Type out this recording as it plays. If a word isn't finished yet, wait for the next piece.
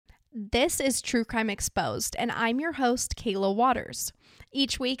This is True Crime Exposed, and I'm your host, Kayla Waters.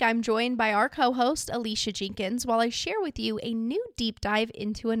 Each week, I'm joined by our co-host, Alicia Jenkins, while I share with you a new deep dive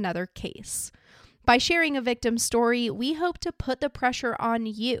into another case. By sharing a victim story, we hope to put the pressure on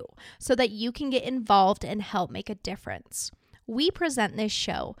you so that you can get involved and help make a difference. We present this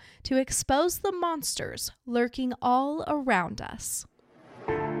show to expose the monsters lurking all around us.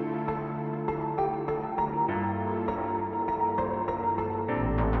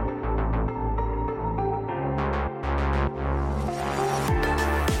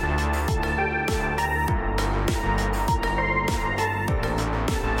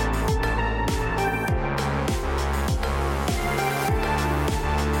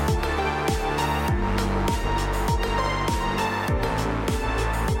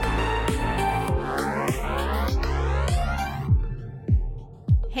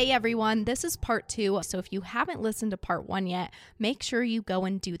 Hey everyone, this is part 2, so if you haven't listened to part 1 yet, make sure you go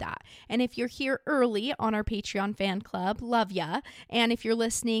and do that. And if you're here early on our Patreon fan club, love ya. And if you're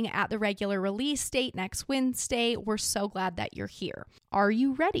listening at the regular release date next Wednesday, we're so glad that you're here. Are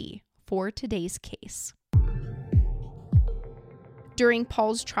you ready for today's case? During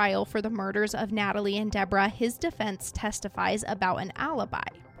Paul's trial for the murders of Natalie and Deborah, his defense testifies about an alibi.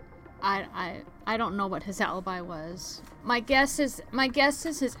 I don't know what his alibi was. My guess is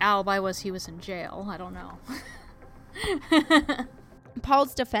his alibi was he was in jail. I don't know.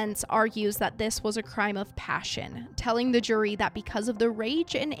 Paul's defense argues that this was a crime of passion, telling the jury that because of the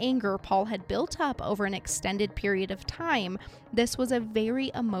rage and anger Paul had built up over an extended period of time, this was a very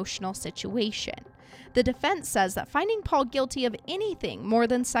emotional situation. The defense says that finding Paul guilty of anything more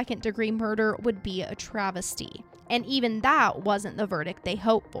than second-degree murder would be a travesty, and even that wasn't the verdict they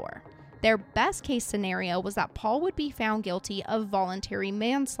hoped for. Their best-case scenario was that Paul would be found guilty of voluntary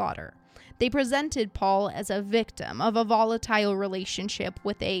manslaughter. They presented Paul as a victim of a volatile relationship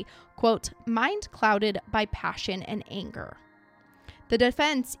with a, quote, mind clouded by passion and anger. The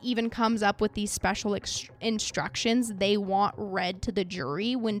defense even comes up with these special instructions they want read to the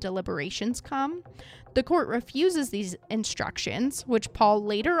jury when deliberations come. The court refuses these instructions, which Paul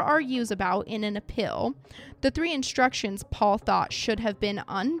later argues about in an appeal. The 3 instructions Paul thought should have been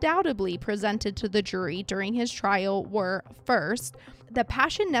undoubtedly presented to the jury during his trial were, first, the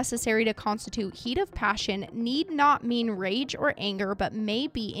passion necessary to constitute heat of passion need not mean rage or anger, but may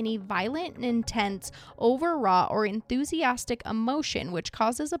be any violent and intense, overwrought, or enthusiastic emotion which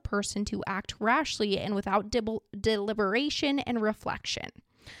causes a person to act rashly and without deliberation and reflection.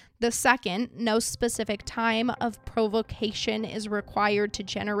 The second, no specific time of provocation is required to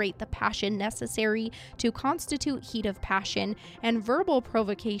generate the passion necessary to constitute heat of passion, and verbal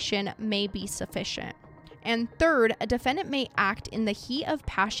provocation may be sufficient. And third, a defendant may act in the heat of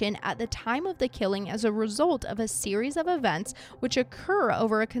passion at the time of the killing as a result of a series of events which occur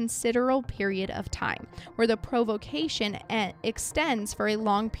over a considerable period of time, where the provocation extends for a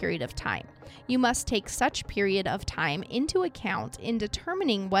long period of time. You must take such period of time into account in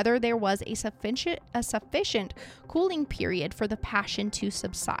determining whether there was a sufficient cooling period for the passion to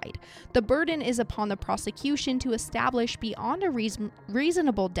subside. The burden is upon the prosecution to establish beyond a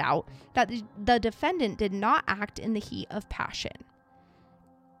reasonable doubt that the defendant did not act in the heat of passion.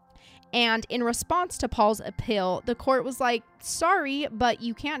 And in response to Paul's appeal, the court was like, sorry, but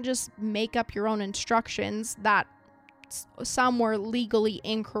you can't just make up your own instructions that some were legally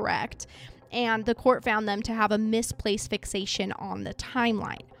incorrect. And the court found them to have a misplaced fixation on the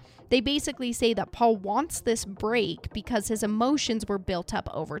timeline. They basically say that Paul wants this break because his emotions were built up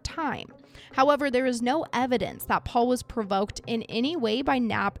over time. However, there is no evidence that Paul was provoked in any way by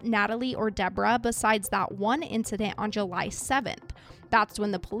Natalie or Deborah besides that one incident on July 7th. That's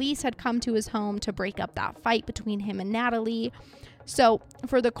when the police had come to his home to break up that fight between him and Natalie. So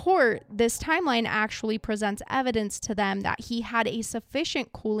for the court, this timeline actually presents evidence to them that he had a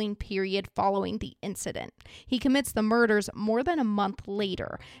sufficient cooling period following the incident. He commits the murders more than a month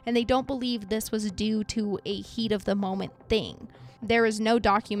later, and they don't believe this was due to a heat of the moment thing. There is no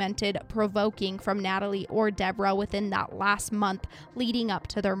documented provoking from Natalie or Deborah within that last month leading up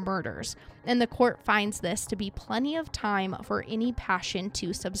to their murders, and the court finds this to be plenty of time for any passion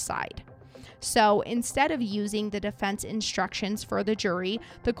to subside. So instead of using the defense instructions for the jury,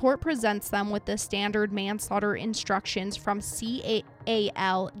 the court presents them with the standard manslaughter instructions from CALJIC,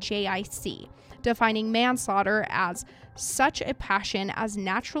 defining manslaughter as such a passion as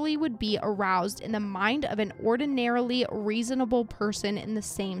naturally would be aroused in the mind of an ordinarily reasonable person in the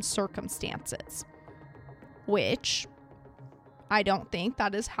same circumstances. Which, I don't think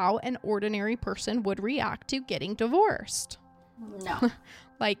that is how an ordinary person would react to getting divorced. No.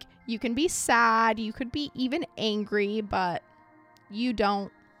 Like, you can be sad, you could be even angry, but you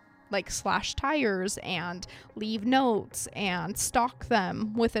don't like slash tires and leave notes and stalk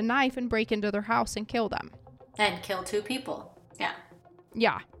them with a knife and break into their house and kill them. And kill 2 people. Yeah.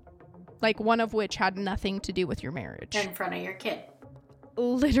 Yeah. Like one of which had nothing to do with your marriage. In front of your kid.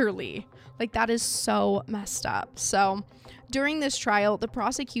 Literally. Like that is so messed up. So during this trial, the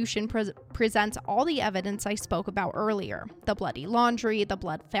prosecution presents all the evidence I spoke about earlier. The bloody laundry, the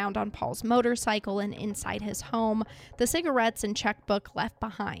blood found on Paul's motorcycle and inside his home, the cigarettes and checkbook left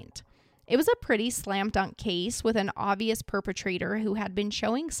behind. It was a pretty slam dunk case with an obvious perpetrator who had been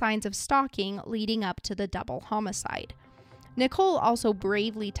showing signs of stalking leading up to the double homicide. Nicole also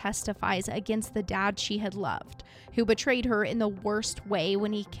bravely testifies against the dad she had loved, who betrayed her in the worst way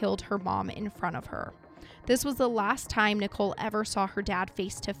when he killed her mom in front of her. This was the last time Nicole ever saw her dad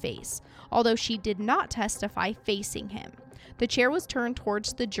face to face, although she did not testify facing him. The chair was turned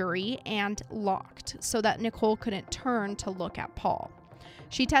towards the jury and locked so that Nicole couldn't turn to look at Paul.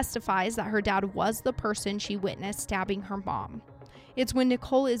 She testifies that her dad was the person she witnessed stabbing her mom. It's when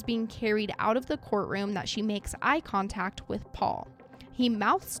Nicole is being carried out of the courtroom that she makes eye contact with Paul. He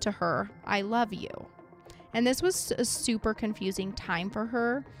mouths to her, "I love you." And this was a super confusing time for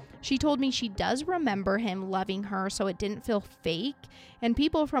her. She told me she does remember him loving her, so it didn't feel fake, and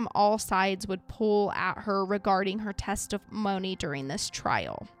people from all sides would pull at her regarding her testimony during this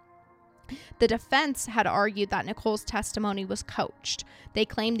trial. The defense had argued that Nicole's testimony was coached. They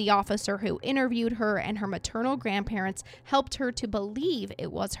claimed the officer who interviewed her and her maternal grandparents helped her to believe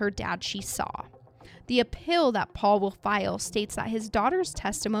it was her dad she saw. The appeal that Paul will file states that his daughter's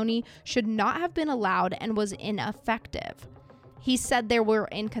testimony should not have been allowed and was ineffective. He said there were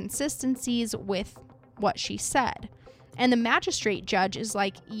inconsistencies with what she said. And the magistrate judge is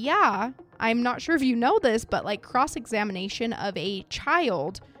like, yeah, I'm not sure if you know this, but like cross-examination of a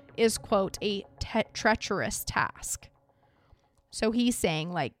child is, quote, a treacherous task. So he's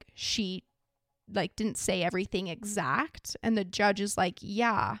saying like she like didn't say everything exact. And the judge is like,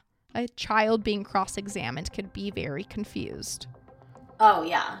 yeah, a child being cross-examined could be very confused. Oh,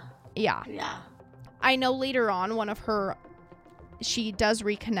 yeah. Yeah. Yeah. I know later on she does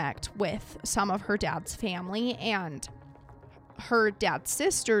reconnect with some of her dad's family, and her dad's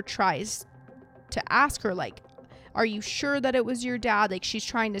sister tries to ask her, like, are you sure that it was your dad? Like, she's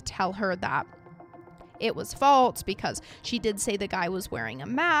trying to tell her that it was false because she did say the guy was wearing a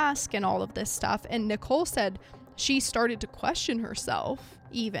mask and all of this stuff. And Nicole said she started to question herself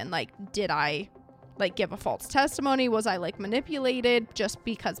even, like, did I like give a false testimony? Was I like manipulated just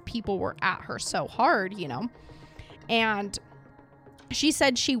because people were at her so hard, you know? And she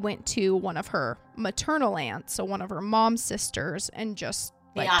said she went to one of her maternal aunts, so one of her mom's sisters, and just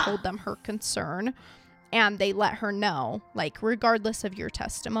like told them her concern. And they let her know, like, regardless of your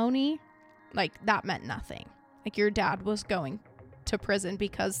testimony, like, that meant nothing. Like, your dad was going to prison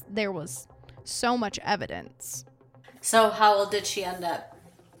because there was so much evidence. So how old did she end up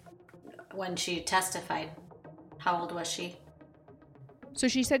when she testified? How old was she? So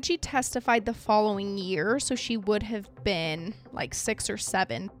she said she testified the following year, so she would have been like 6 or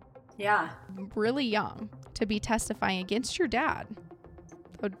 7. Yeah. Really young to be testifying against your dad.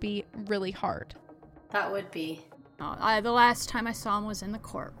 That would be really hard. That would be. The last time I saw him was in the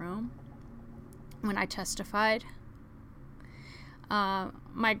courtroom when I testified.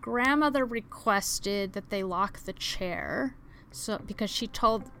 My grandmother requested that they lock the chair, because she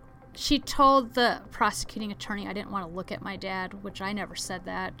told the prosecuting attorney I didn't want to look at my dad, which I never said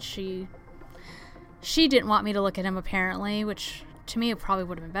that. She didn't want me to look at him, apparently, which to me it probably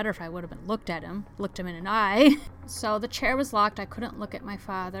would have been better if I would have been looked him in an eye. So the chair was locked. I couldn't look at my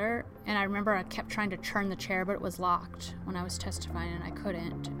father, and I remember I kept trying to turn the chair, but it was locked when I was testifying, and I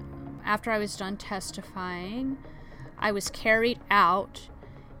couldn't. After I was done testifying, I was carried out,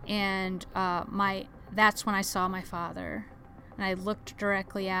 and that's when I saw my father. And I looked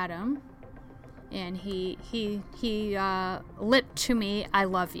directly at him, and he lipped to me, "I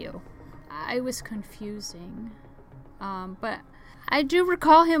love you." I was confusing, but I do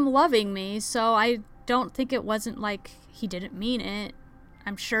recall him loving me, so I don't think it wasn't like he didn't mean it.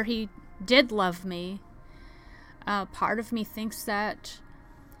 I'm sure he did love me. Part of me thinks that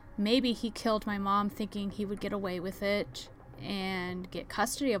maybe he killed my mom thinking he would get away with it and get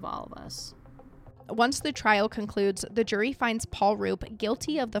custody of all of us. Once the trial concludes, the jury finds Paul Rupe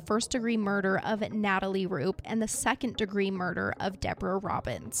guilty of the first-degree murder of Natalie Rupe and the second-degree murder of Deborah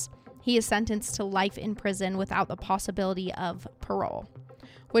Robbins. He is sentenced to life in prison without the possibility of parole,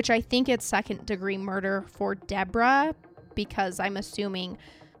 which I think it's second-degree murder for Deborah, because I'm assuming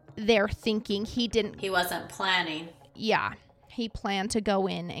they're thinking he wasn't planning. Yeah, he planned to go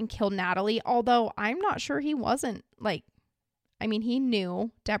in and kill Natalie, although I'm not sure he wasn't, like, I mean, he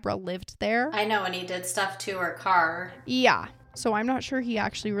knew Deborah lived there. I know, and he did stuff to her car. Yeah. So I'm not sure he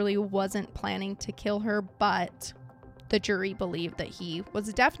actually really wasn't planning to kill her, but the jury believed that he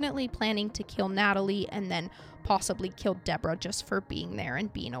was definitely planning to kill Natalie and then possibly kill Deborah just for being there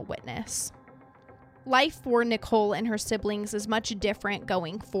and being a witness. Life for Nicole and her siblings is much different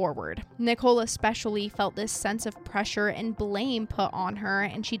going forward. Nicole especially felt this sense of pressure and blame put on her,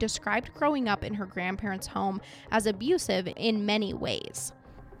 and she described growing up in her grandparents' home as abusive in many ways.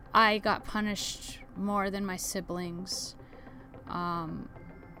 I got punished more than my siblings.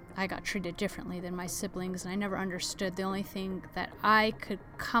 I got treated differently than my siblings, and I never understood. The only thing that I could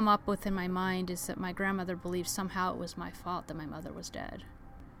come up with in my mind is that my grandmother believed somehow it was my fault that my mother was dead.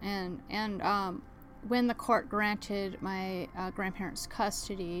 And when the court granted my grandparents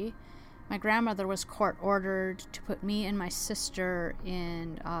custody, my grandmother was court-ordered to put me and my sister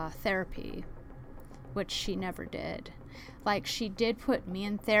in therapy, which she never did. Like, she did put me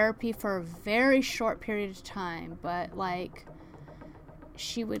in therapy for a very short period of time, but, like,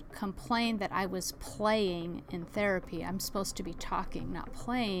 she would complain that I was playing in therapy. I'm supposed to be talking, not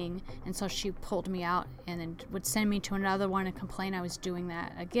playing. And so she pulled me out and then would send me to another one and complain I was doing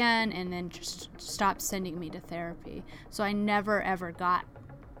that again, and then just stopped sending me to therapy. So I never, ever got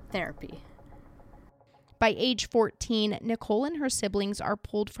therapy. By age 14, Nicole and her siblings are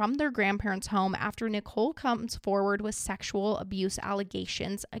pulled from their grandparents' home after Nicole comes forward with sexual abuse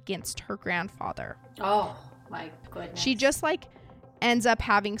allegations against her grandfather. Oh, my goodness. She just, ends up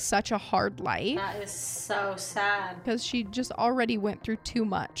having such a hard life. That is so sad. Because she just already went through too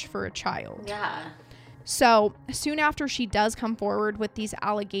much for a child. Yeah. So, soon after she does come forward with these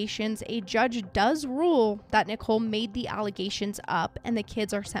allegations, a judge does rule that Nicole made the allegations up and the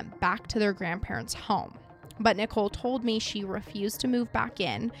kids are sent back to their grandparents' home. But Nicole told me she refused to move back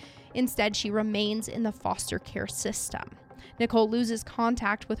in. Instead, she remains in the foster care system. Nicole loses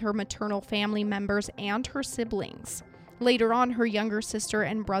contact with her maternal family members and her siblings. Later on, her younger sister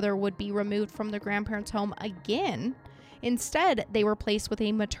and brother would be removed from the grandparents' home again. Instead, they were placed with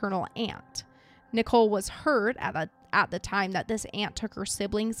a maternal aunt. Nicole was hurt at the time that this aunt took her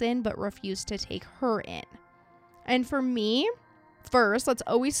siblings in, but refused to take her in. And for me, first, let's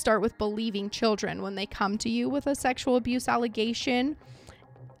always start with believing children when they come to you with a sexual abuse allegation.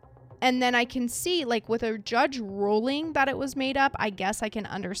 And then I can see, with a judge ruling that it was made up, I guess I can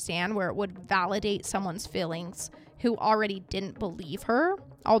understand where it would validate someone's feelings who already didn't believe her,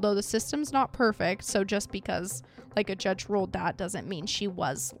 although the system's not perfect, so just because, a judge ruled that doesn't mean she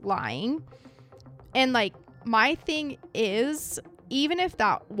was lying. And, my thing is, even if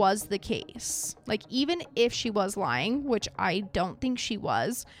that was the case, even if she was lying, which I don't think she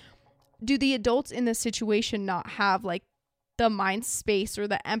was, do the adults in this situation not have, the mind space or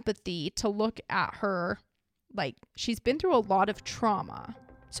the empathy to look at her? She's been through a lot of trauma,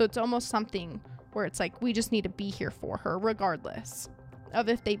 so it's almost something where it's we just need to be here for her regardless of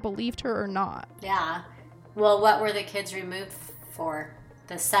if they believed her or not. Yeah. Well, what were the kids removed for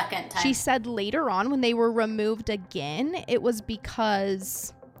the second time? She said later on when they were removed again, it was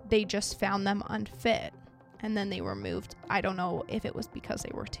because they just found them unfit and then they were moved. I don't know if it was because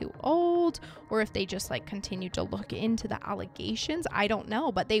they were too old or if they just continued to look into the allegations. I don't know,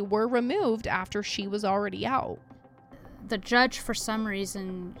 but they were removed after she was already out. The judge, for some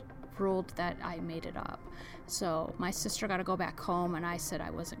reason, ruled that I made it up. So my sister got to go back home, and I said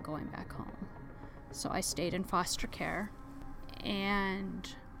I wasn't going back home. So I stayed in foster care, and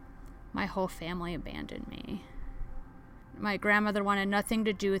my whole family abandoned me. My grandmother wanted nothing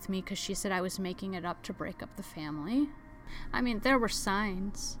to do with me because she said I was making it up to break up the family. I mean, there were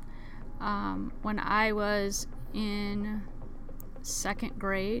signs. When I was in second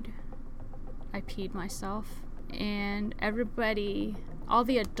grade, I peed myself, and all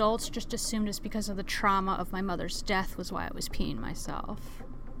the adults just assumed it's because of the trauma of my mother's death was why I was peeing myself,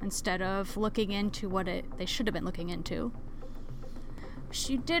 instead of looking into what they should have been looking into.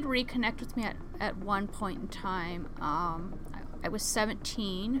 She did reconnect with me at one point in time. I was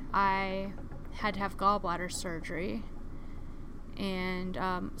 17. I had to have gallbladder surgery, and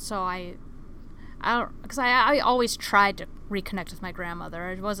so I always tried to reconnect with my grandmother.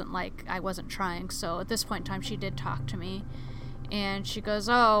 It wasn't like I wasn't trying. So at this point in time, she did talk to me. And she goes,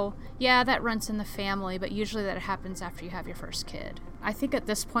 oh, yeah, that runs in the family, but usually that happens after you have your first kid. I think at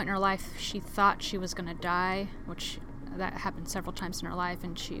this point in her life, she thought she was going to die, which that happened several times in her life,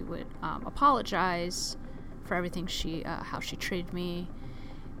 and she would apologize for everything how she treated me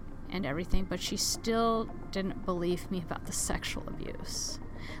and everything, but she still didn't believe me about the sexual abuse.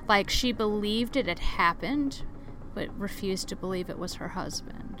 She believed it had happened, but refused to believe it was her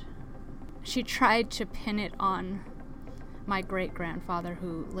husband. She tried to pin it on my great-grandfather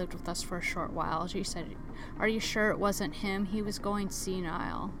who lived with us for a short while. She said, "Are you sure it wasn't him? He was going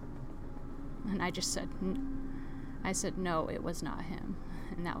senile." And I just said, no, it was not him.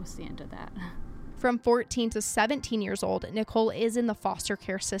 And that was the end of that. From 14 to 17 years old, Nicole is in the foster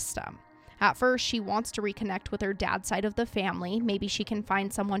care system. At first, she wants to reconnect with her dad's side of the family. Maybe she can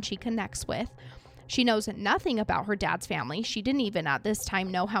find someone she connects with. She knows nothing about her dad's family. She didn't even at this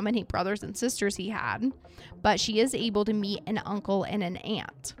time know how many brothers and sisters he had. But she is able to meet an uncle and an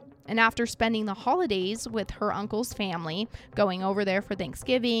aunt. And after spending the holidays with her uncle's family, going over there for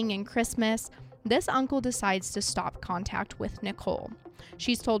Thanksgiving and Christmas, this uncle decides to stop contact with Nicole.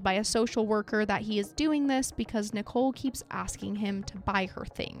 She's told by a social worker that he is doing this because Nicole keeps asking him to buy her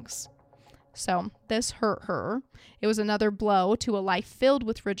things. So this hurt her. It was another blow to a life filled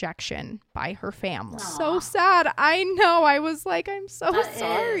with rejection by her family. Aww. So sad. I know. I was like, I'm so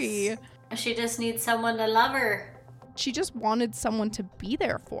sorry. She just needs someone to love her. She just wanted someone to be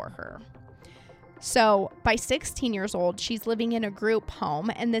there for her. So by 16 years old, she's living in a group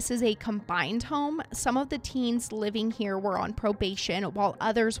home, and this is a combined home. Some of the teens living here were on probation, while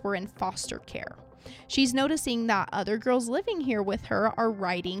others were in foster care. She's noticing that other girls living here with her are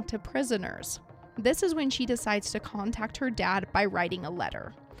writing to prisoners. This is when she decides to contact her dad by writing a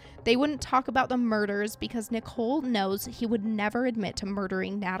letter. They wouldn't talk about the murders because Nicole knows he would never admit to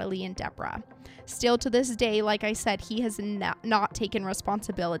murdering Natalie and Deborah. Still to this day, like I said, he has not taken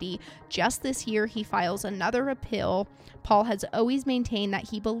responsibility. Just this year, he files another appeal. Paul has always maintained that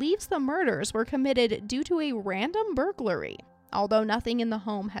he believes the murders were committed due to a random burglary, although nothing in the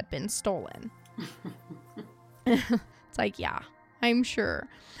home had been stolen. It's like, yeah, I'm sure.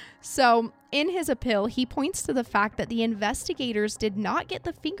 So in his appeal, he points to the fact that the investigators did not get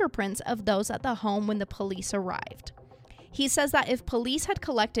the fingerprints of those at the home when the police arrived. He says that if police had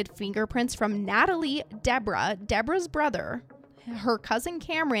collected fingerprints from Natalie, Deborah's brother, her cousin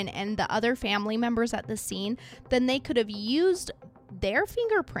Cameron, and the other family members at the scene, then they could have used their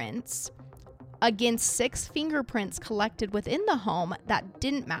fingerprints against 6 fingerprints collected within the home that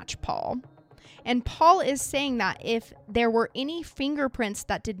didn't match Paul. And Paul is saying that if there were any fingerprints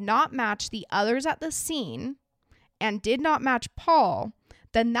that did not match the others at the scene and did not match Paul,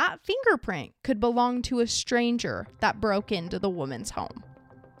 then that fingerprint could belong to a stranger that broke into the woman's home.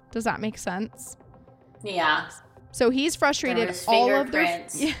 Does that make sense? Yeah. So he's frustrated all of their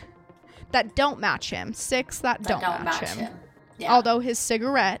that don't match him. 6 that don't match him. Yeah. Although his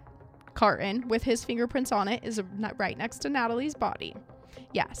cigarette carton with his fingerprints on it is right next to Natalie's body.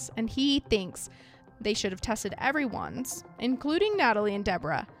 Yes, and he thinks they should have tested everyone's, including Natalie and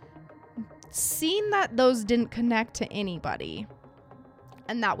Deborah, seen that those didn't connect to anybody,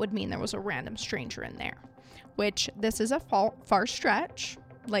 and that would mean there was a random stranger in there, which this is a far stretch.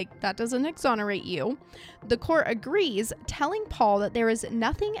 Like, that doesn't exonerate you. The court agrees, telling Paul that there is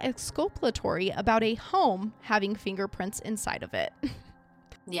nothing exculpatory about a home having fingerprints inside of it.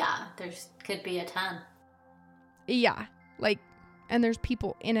 Yeah, could be a ton. Yeah, like, and there's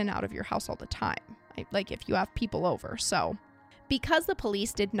people in and out of your house all the time, like if you have people over. So because the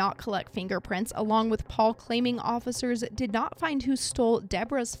police did not collect fingerprints, along with Paul claiming officers did not find who stole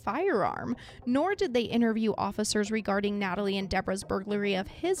Deborah's firearm, nor did they interview officers regarding Natalie and Deborah's burglary of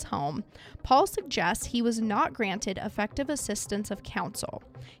his home, Paul suggests he was not granted effective assistance of counsel.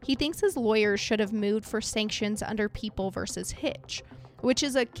 He thinks his lawyers should have moved for sanctions under People v. Hitch, which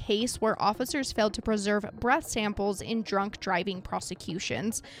is a case where officers failed to preserve breath samples in drunk driving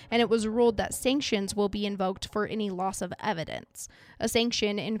prosecutions, and it was ruled that sanctions will be invoked for any loss of evidence. A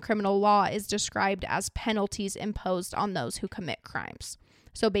sanction in criminal law is described as penalties imposed on those who commit crimes.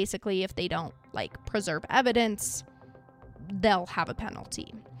 So basically, if they don't, preserve evidence, they'll have a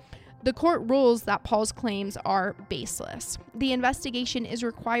penalty. The court rules that Paul's claims are baseless. The investigation is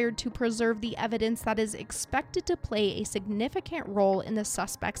required to preserve the evidence that is expected to play a significant role in the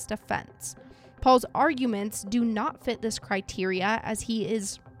suspect's defense. Paul's arguments do not fit this criteria, as he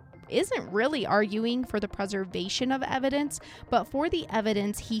isn't really arguing for the preservation of evidence, but for the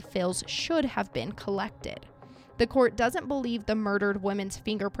evidence he feels should have been collected. The court doesn't believe the murdered women's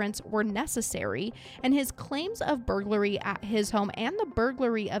fingerprints were necessary, and his claims of burglary at his home and the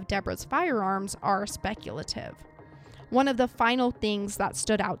burglary of Deborah's firearms are speculative. One of the final things that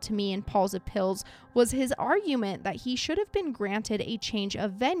stood out to me in Paul's appeals was his argument that he should have been granted a change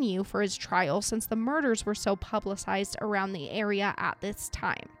of venue for his trial since the murders were so publicized around the area at this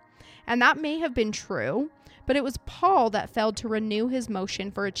time. And that may have been true, but it was Paul that failed to renew his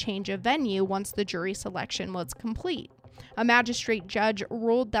motion for a change of venue once the jury selection was complete. A magistrate judge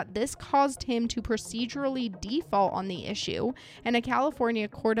ruled that this caused him to procedurally default on the issue, and a California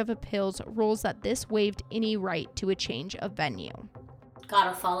Court of Appeals rules that this waived any right to a change of venue.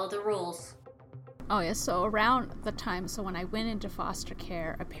 Gotta follow the rules. Oh, yeah, so around the time, so when I went into foster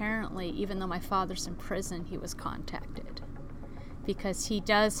care, apparently, even though my father's in prison, he was contacted. Because he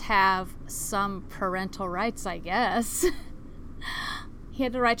does have some parental rights, I guess. He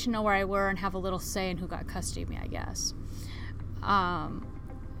had the right to know where I were and have a little say in who got custody of me, I guess.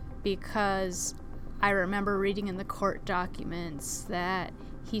 Because I remember reading in the court documents that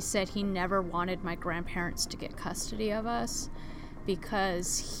he said he never wanted my grandparents to get custody of us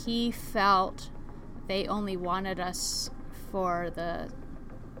because he felt they only wanted us for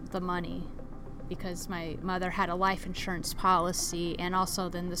the money, because my mother had a life insurance policy and also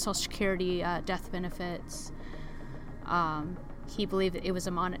then the Social Security death benefits. He believed that it was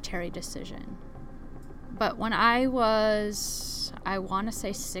a monetary decision. But when I was, I want to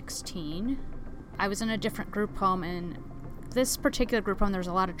say 16, I was in a different group home, and this particular group home, there was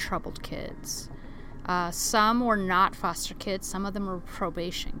a lot of troubled kids. Some were not foster kids, some of them were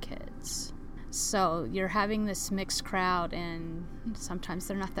probation kids. So you're having this mixed crowd, and sometimes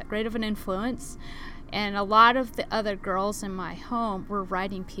they're not that great of an influence. And a lot of the other girls in my home were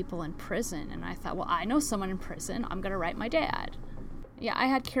writing people in prison. And I thought, well, I know someone in prison. I'm going to write my dad. Yeah, I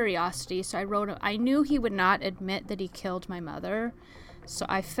had curiosity, so I wrote him. I knew he would not admit that he killed my mother. So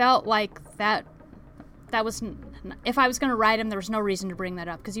I felt like that was, if I was going to write him, there was no reason to bring that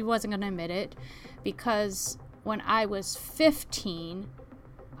up because he wasn't going to admit it. Because when I was 15,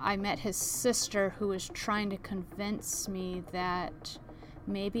 I met his sister who was trying to convince me that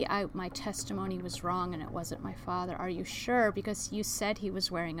maybe my testimony was wrong and it wasn't my father. Are you sure? Because you said he was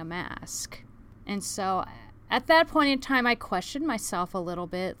wearing a mask. And so at that point in time, I questioned myself a little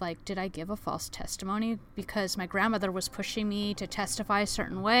bit, like, did I give a false testimony? Because my grandmother was pushing me to testify a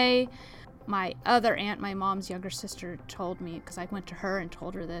certain way. My other aunt, my mom's younger sister, told me, because I went to her and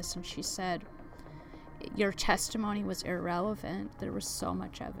told her this, and she said, your testimony was irrelevant. There was so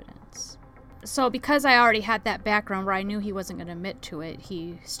much evidence. So because I already had that background where I knew he wasn't going to admit to it,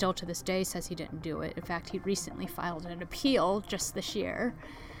 he still to this day says he didn't do it. In fact, he recently filed an appeal just this year.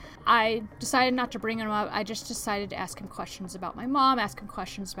 I decided not to bring him up. I just decided to ask him questions about my mom, ask him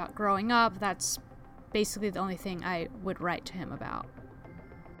questions about growing up. That's basically the only thing I would write to him about.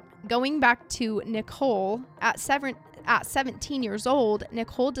 Going back to Nicole, at 17 years old,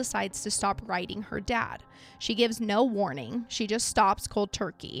 Nicole decides to stop writing her dad. She gives no warning. She just stops cold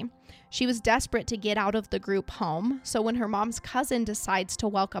turkey. She was desperate to get out of the group home, so when her mom's cousin decides to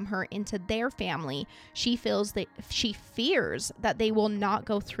welcome her into their family, she fears that they will not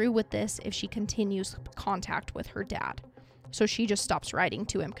go through with this if she continues contact with her dad. So she just stops writing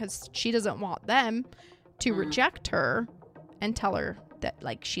to him because she doesn't want them to reject her and tell her that,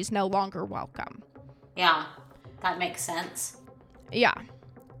 like, she's no longer welcome. Yeah, that makes sense. Yeah.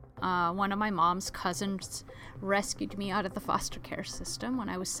 One of my mom's cousins rescued me out of the foster care system when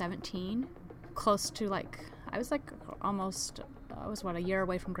I was 17. Close to, I was a year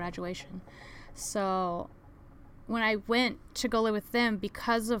away from graduation. So when I went to go live with them,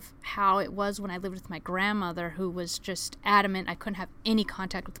 because of how it was when I lived with my grandmother, who was just adamant I couldn't have any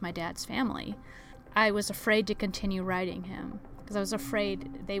contact with my dad's family, I was afraid to continue writing him. Because I was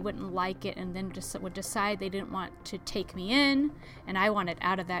afraid they wouldn't like it and then just would decide they didn't want to take me in, and I wanted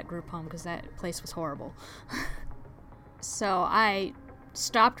out of that group home because that place was horrible. So I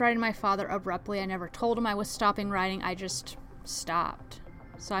stopped writing my father abruptly. I never told him I was stopping writing. I just stopped.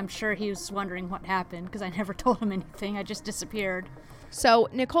 So I'm sure he was wondering what happened because I never told him anything. I just disappeared. So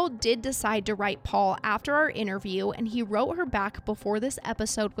Nicole did decide to write Paul after our interview, and he wrote her back before this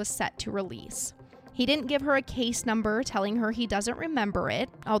episode was set to release. He didn't give her a case number, telling her he doesn't remember it,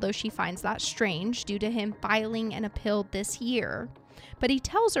 although she finds that strange due to him filing an appeal this year. But he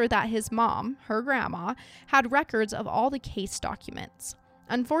tells her that his mom, her grandma, had records of all the case documents.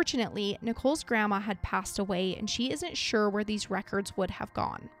 Unfortunately, Nicole's grandma had passed away, and she isn't sure where these records would have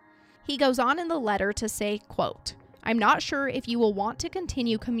gone. He goes on in the letter to say, quote, "I'm not sure if you will want to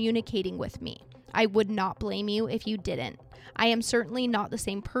continue communicating with me. I would not blame you if you didn't. I am certainly not the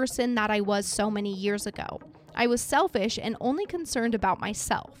same person that I was so many years ago. I was selfish and only concerned about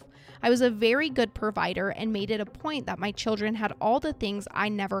myself. I was a very good provider and made it a point that my children had all the things I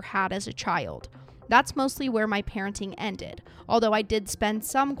never had as a child. That's mostly where my parenting ended, although I did spend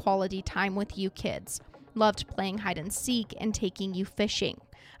some quality time with you kids. Loved playing hide and seek and taking you fishing.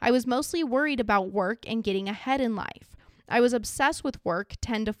 I was mostly worried about work and getting ahead in life. I was obsessed with work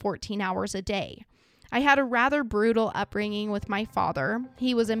 10 to 14 hours a day. I had a rather brutal upbringing with my father.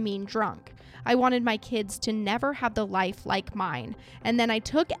 He was a mean drunk. I wanted my kids to never have the life like mine, and then I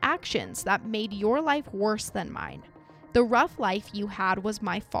took actions that made your life worse than mine. The rough life you had was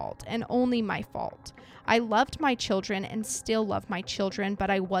my fault, and only my fault. I loved my children and still love my children, but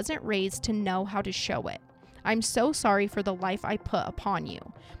I wasn't raised to know how to show it. I'm so sorry for the life I put upon you.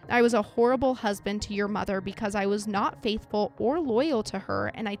 I was a horrible husband to your mother because I was not faithful or loyal to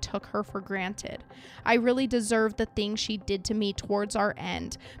her, and I took her for granted. I really deserved the things she did to me towards our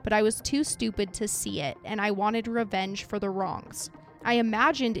end, but I was too stupid to see it, and I wanted revenge for the wrongs. I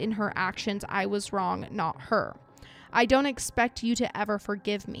imagined in her actions I was wrong, not her. I don't expect you to ever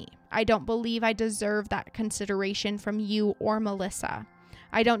forgive me. I don't believe I deserve that consideration from you or Melissa.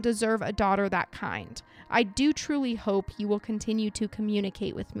 I don't deserve a daughter that kind. I do truly hope you will continue to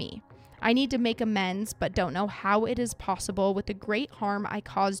communicate with me. I need to make amends, but don't know how it is possible with the great harm I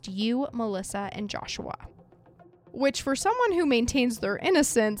caused you, Melissa, and Joshua. Which, for someone who maintains their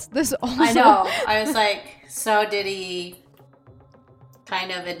innocence, this also... I know. I was like, so did he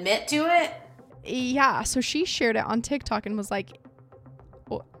kind of admit to it? Yeah, so she shared it on TikTok and was like,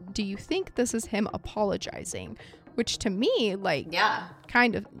 well, do you think this is him apologizing? Which to me, like, yeah,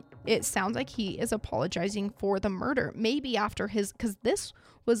 kind of, it sounds like he is apologizing for the murder. Maybe after his, because this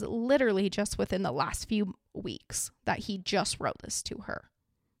was literally just within the last few weeks that he just wrote this to her.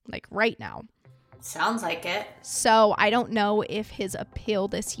 Like right now. Sounds like it. So I don't know if his appeal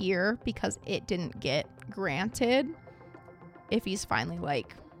this year, because it didn't get granted, if he's finally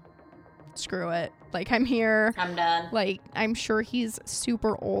like, screw it. Like, I'm here. I'm done. Like, I'm sure he's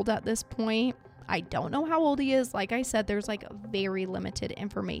super old at this point. I don't know how old he is. Like I said, there's like very limited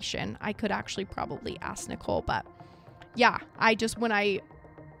information. I could actually probably ask Nicole, but yeah, when I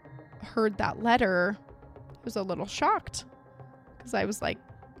heard that letter, I was a little shocked because I was like,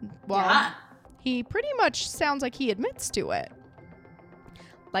 well, yeah. He pretty much sounds like he admits to it.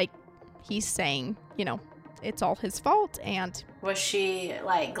 Like he's saying, you know, it's all his fault. And was she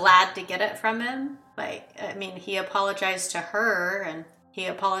like glad to get it from him? Like, I mean, he apologized to her and he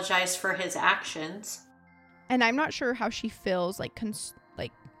apologized for his actions. And I'm not sure how she feels like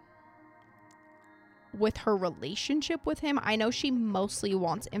with her relationship with him. I know she mostly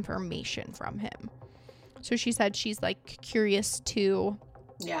wants information from him. So she said she's like curious to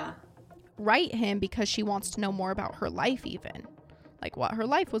write him because she wants to know more about her life, even like what her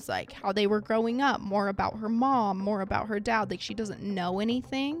life was like, how they were growing up, more about her mom, more about her dad. Like she doesn't know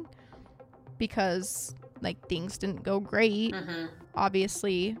anything because like things didn't go great. Mm-hmm.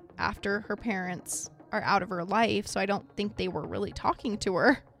 Obviously, after her parents are out of her life. So I don't think they were really talking to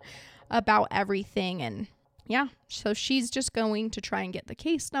her about everything. And yeah, so she's just going to try and get the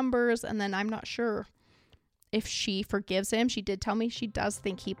case numbers. And then I'm not sure if she forgives him. She did tell me she does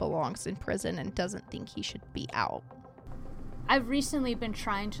think he belongs in prison and doesn't think he should be out. I've recently been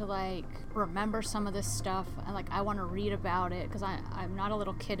trying to like remember some of this stuff and like I want to read about it because I'm not a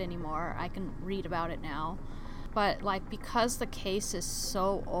little kid anymore. I can read about it now. But like because the case is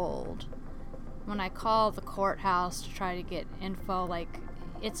so old, when I call the courthouse to try to get info, like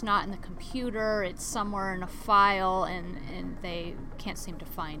it's not in the computer, it's somewhere in a file and they can't seem to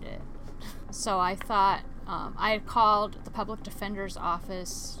find it. So I thought I had called the public defender's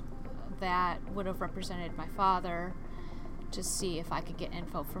office that would have represented my father to see if I could get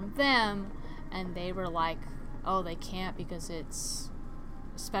info from them, and they were like, oh, they can't because it's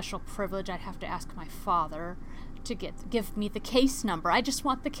special privilege. I'd have to ask my father to give me the case number. I just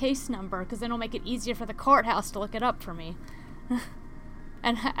want the case number because then it'll make it easier for the courthouse to look it up for me.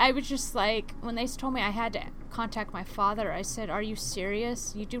 And I was just like, when they told me I had to contact my father, I said, are you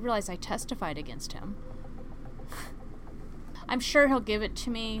serious? You do realize I testified against him. I'm sure he'll give it to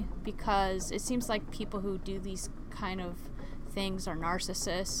me because it seems like people who do these kind of things are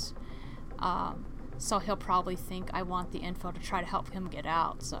narcissists. So he'll probably think I want the info to try to help him get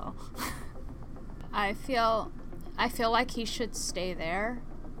out. So I feel like he should stay there.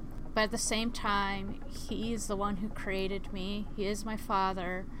 But at the same time, he's the one who created me. He is my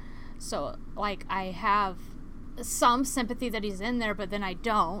father. So, like, I have some sympathy that he's in there, but then I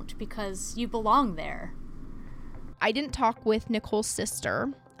don't because you belong there. I didn't talk with Nicole's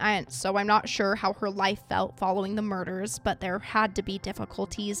sister, and so I'm not sure how her life felt following the murders, but there had to be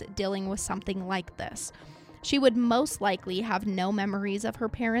difficulties dealing with something like this. She would most likely have no memories of her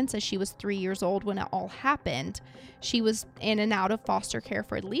parents as she was 3 years old when it all happened. She was in and out of foster care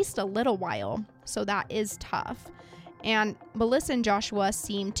for at least a little while, so that is tough. And Melissa and Joshua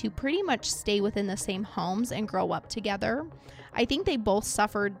seemed to pretty much stay within the same homes and grow up together. I think they both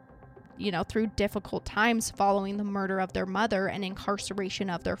suffered, through difficult times following the murder of their mother and incarceration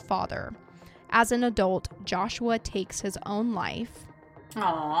of their father. As an adult, Joshua takes his own life.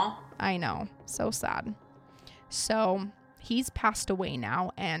 Aww. I know, so sad. So he's passed away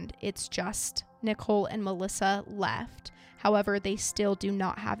now, and it's just Nicole and Melissa left. However, they still do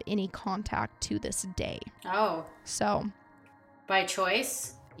not have any contact to this day. Oh. So. By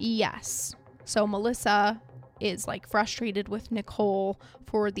choice? Yes. So Melissa is like frustrated with Nicole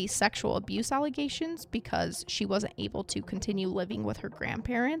for these sexual abuse allegations because she wasn't able to continue living with her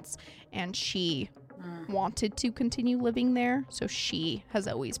grandparents, and she wanted to continue living there. So she has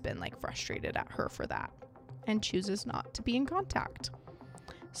always been like frustrated at her for that and chooses not to be in contact.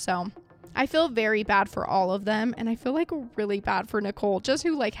 So I feel very bad for all of them, and I feel like really bad for Nicole, just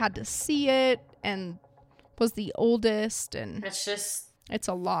who like had to see it and was the oldest, and it's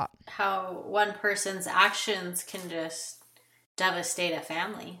a lot. How one person's actions can just devastate a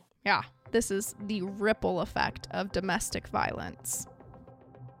family. Yeah, this is the ripple effect of domestic violence.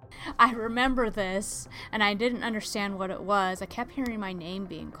 I remember this, and I didn't understand what it was. I kept hearing my name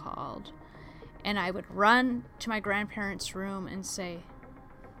being called, and I would run to my grandparents' room and say,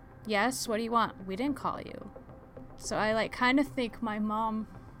 "Yes, what do you want? We didn't call you." So I like kind of think my mom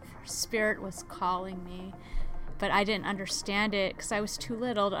spirit was calling me, but I didn't understand it because I was too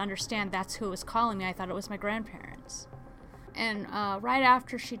little to understand that's who was calling me. I thought it was my grandparents. And right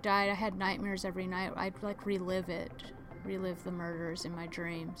after she died, I had nightmares every night. I'd like relive the murders in my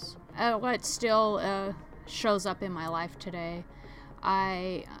dreams. What still shows up in my life today.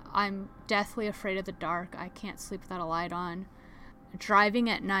 I'm deathly afraid of the dark. I can't sleep without a light on. Driving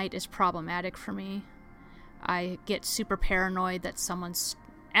at night is problematic for me. I get super paranoid that someone's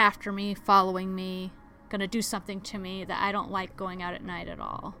after me, following me, gonna do something to me, that I don't like going out at night at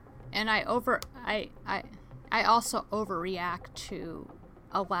all. And I also overreact to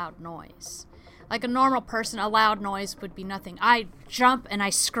a loud noise. Like a normal person, a loud noise would be nothing. I jump and I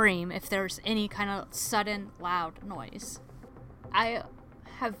scream if there's any kind of sudden loud noise. I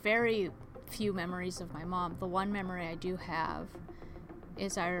have very few memories of my mom. The one memory I do have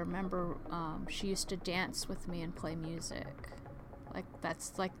is I remember she used to dance with me and play music. Like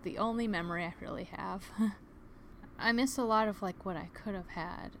that's like the only memory I really have. I miss a lot of like what I could have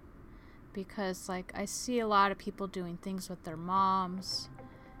had, because like I see a lot of people doing things with their moms,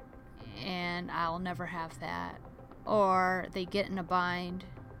 and I'll never have that. Or they get in a bind,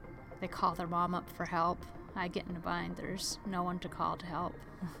 they call their mom up for help. I get in a bind, there's no one to call to help.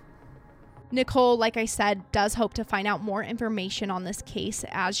 Nicole, like I said, does hope to find out more information on this case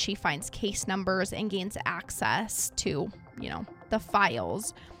as she finds case numbers and gains access to, the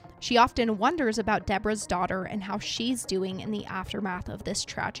files. She often wonders about Deborah's daughter and how she's doing in the aftermath of this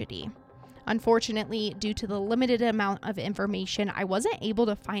tragedy. Unfortunately, due to the limited amount of information, I wasn't able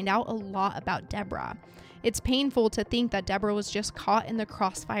to find out a lot about Deborah. It's painful to think that Deborah was just caught in the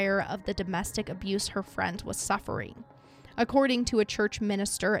crossfire of the domestic abuse her friend was suffering. According to a church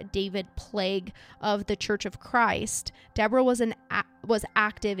minister, David Plague of the Church of Christ, Deborah was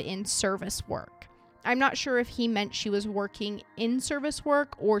active in service work. I'm not sure if he meant she was working in service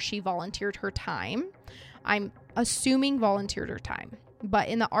work or she volunteered her time. I'm assuming volunteered her time, but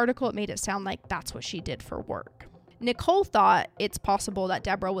in the article it made it sound like that's what she did for work. Nicole thought it's possible that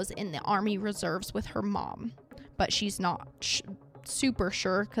Deborah was in the Army Reserves with her mom, but she's not super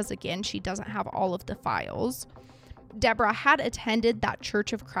sure because, again, she doesn't have all of the files. Deborah had attended that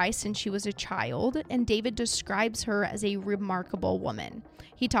Church of Christ since she was a child, and David describes her as a remarkable woman.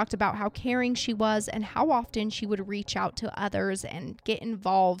 He talked about how caring she was and how often she would reach out to others and get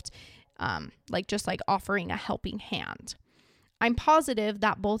involved, like offering a helping hand. I'm positive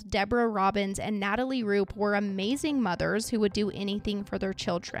that both Deborah Robbins and Natalie Rupe were amazing mothers who would do anything for their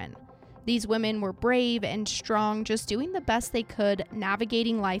children. These women were brave and strong, just doing the best they could,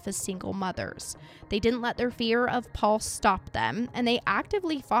 navigating life as single mothers. They didn't let their fear of Paul stop them, and they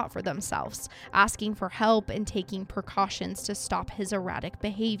actively fought for themselves, asking for help and taking precautions to stop his erratic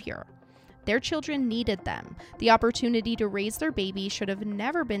behavior. Their children needed them. The opportunity to raise their baby should have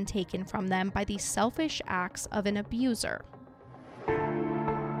never been taken from them by the selfish acts of an abuser.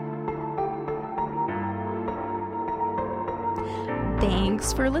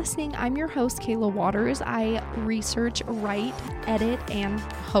 Thanks for listening. I'm your host, Kayla Waters. I research, write, edit, and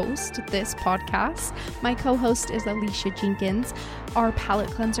host this podcast. My co-host is Alicia Jenkins. Our palette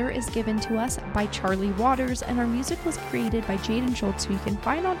cleanser is given to us by Charlie Waters, and our music was created by Jaden Schultz, who you can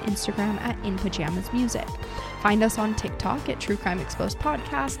find on Instagram at In Pajamas Music. Find us on TikTok at True Crime Exposed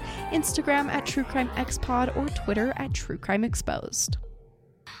Podcast, Instagram at True Crime Expod, or Twitter at True Crime Exposed.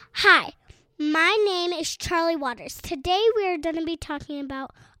 Hi. My name is Charlie Waters. Today we are going to be talking about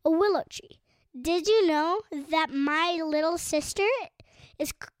a willow tree. Did you know that my little sister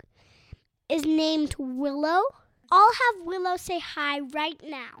is named Willow. I'll have Willow say hi right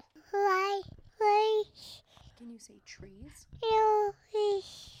now. Hi. Hi. Can you say trees? Hello.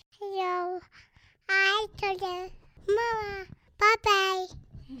 Hello. Hi, Toya. Mama. Bye-bye.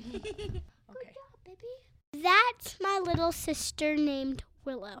 Okay. Good job, baby. That's my little sister named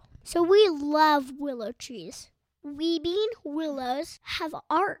Willow. So we love willow trees. Weeping willows have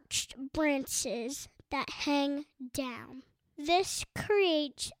arched branches that hang down. This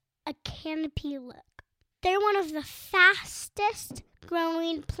creates a canopy look. They're one of the fastest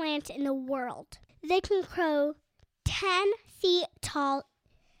growing plants in the world. They can grow 10 feet tall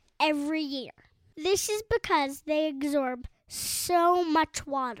every year. This is because they absorb so much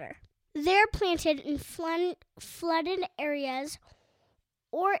water. They're planted in flooded areas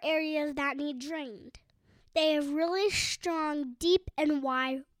or areas that need drained. They have really strong, deep, and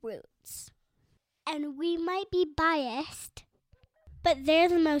wide roots. And we might be biased, but they're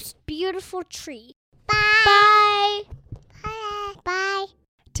the most beautiful tree. Bye! Bye! Bye!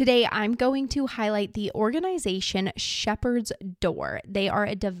 Today, I'm going to highlight the organization Shepherd's Door. They are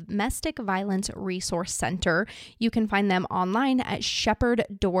a domestic violence resource center. You can find them online at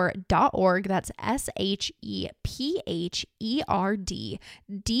shepherddoor.org. That's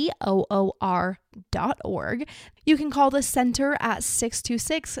SHEPHERDDOOR.org. You can call the center at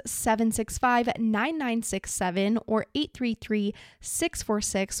 626-765-9967 or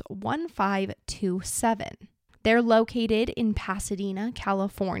 833-646-1527. They're located in Pasadena,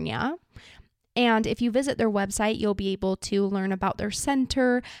 California. And if you visit their website, you'll be able to learn about their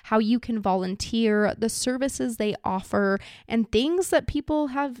center, how you can volunteer, the services they offer, and things that people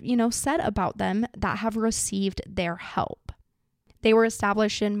have, said about them that have received their help. They were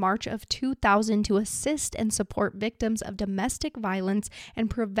established in March of 2000 to assist and support victims of domestic violence and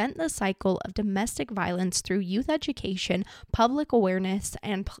prevent the cycle of domestic violence through youth education, public awareness,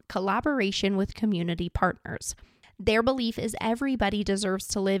 and collaboration with community partners. Their belief is everybody deserves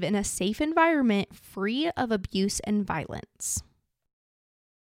to live in a safe environment free of abuse and violence.